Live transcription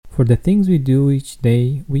For the things we do each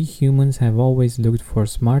day, we humans have always looked for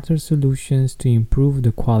smarter solutions to improve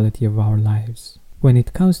the quality of our lives. When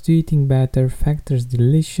it comes to eating better, Factor's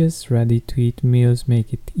delicious, ready-to-eat meals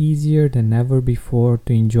make it easier than ever before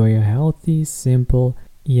to enjoy a healthy, simple,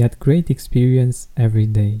 yet great experience every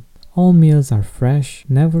day. All meals are fresh,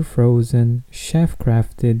 never frozen,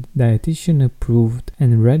 chef-crafted, dietitian-approved,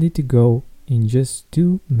 and ready to go in just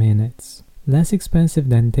 2 minutes. Less expensive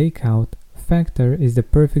than takeout, Factor is the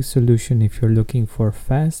perfect solution if you're looking for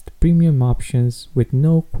fast, premium options with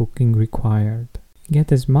no cooking required.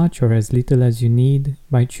 Get as much or as little as you need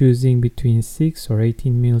by choosing between 6 or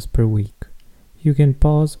 18 meals per week. You can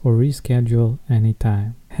pause or reschedule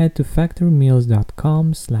anytime. Head to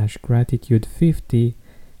factormeals.com/gratitude50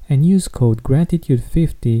 and use code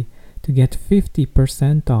gratitude50 to get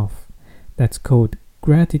 50% off. That's code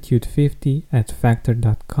gratitude50 at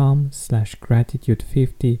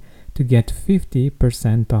factor.com/gratitude50 to get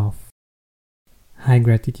 50% off. Hi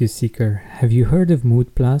Gratitude Seeker, have you heard of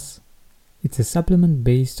Mood Plus? It's a supplement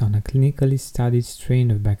based on a clinically studied strain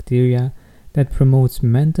of bacteria that promotes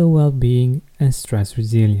mental well-being and stress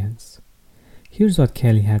resilience. Here's what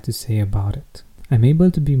Kelly had to say about it. I'm able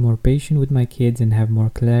to be more patient with my kids and have more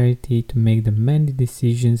clarity to make the many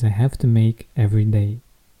decisions I have to make every day.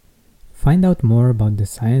 Find out more about the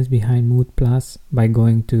science behind Mood Plus by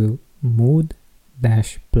going to mood-plus.com.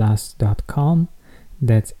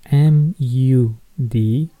 That's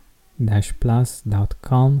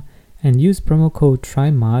MUD-plus.com and use promo code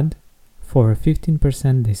TRYMOD for a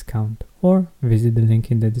 15% discount, or visit the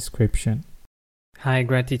link in the description. Hi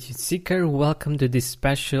Gratitude Seeker, welcome to this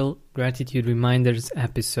special Gratitude Reminders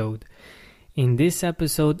episode. In this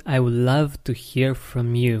episode, I would love to hear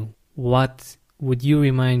from you. What would you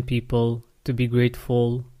remind people to be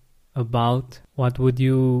grateful about? What would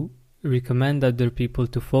you recommend other people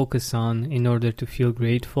to focus on in order to feel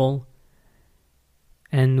grateful?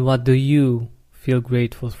 And what do you feel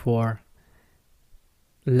grateful for?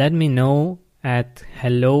 Let me know at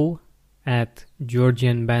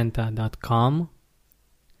hello@georgianbenta.com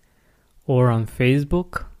or on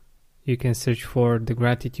Facebook. You can search for the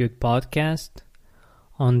Gratitude Podcast.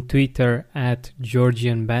 On Twitter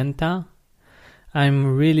 @GeorgianBenta.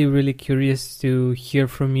 I'm really curious to hear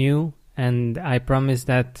from you, and I promise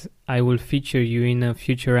that I will feature you in a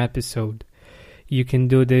future episode. You can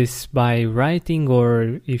do this by writing,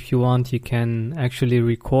 or if you want, you can actually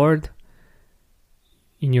record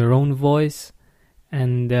in your own voice.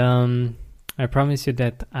 And I promise you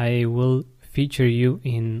that I will feature you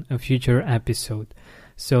in a future episode.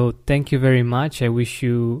 So thank you very much. I wish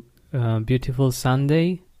you a beautiful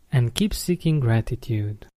Sunday and keep seeking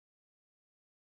gratitude.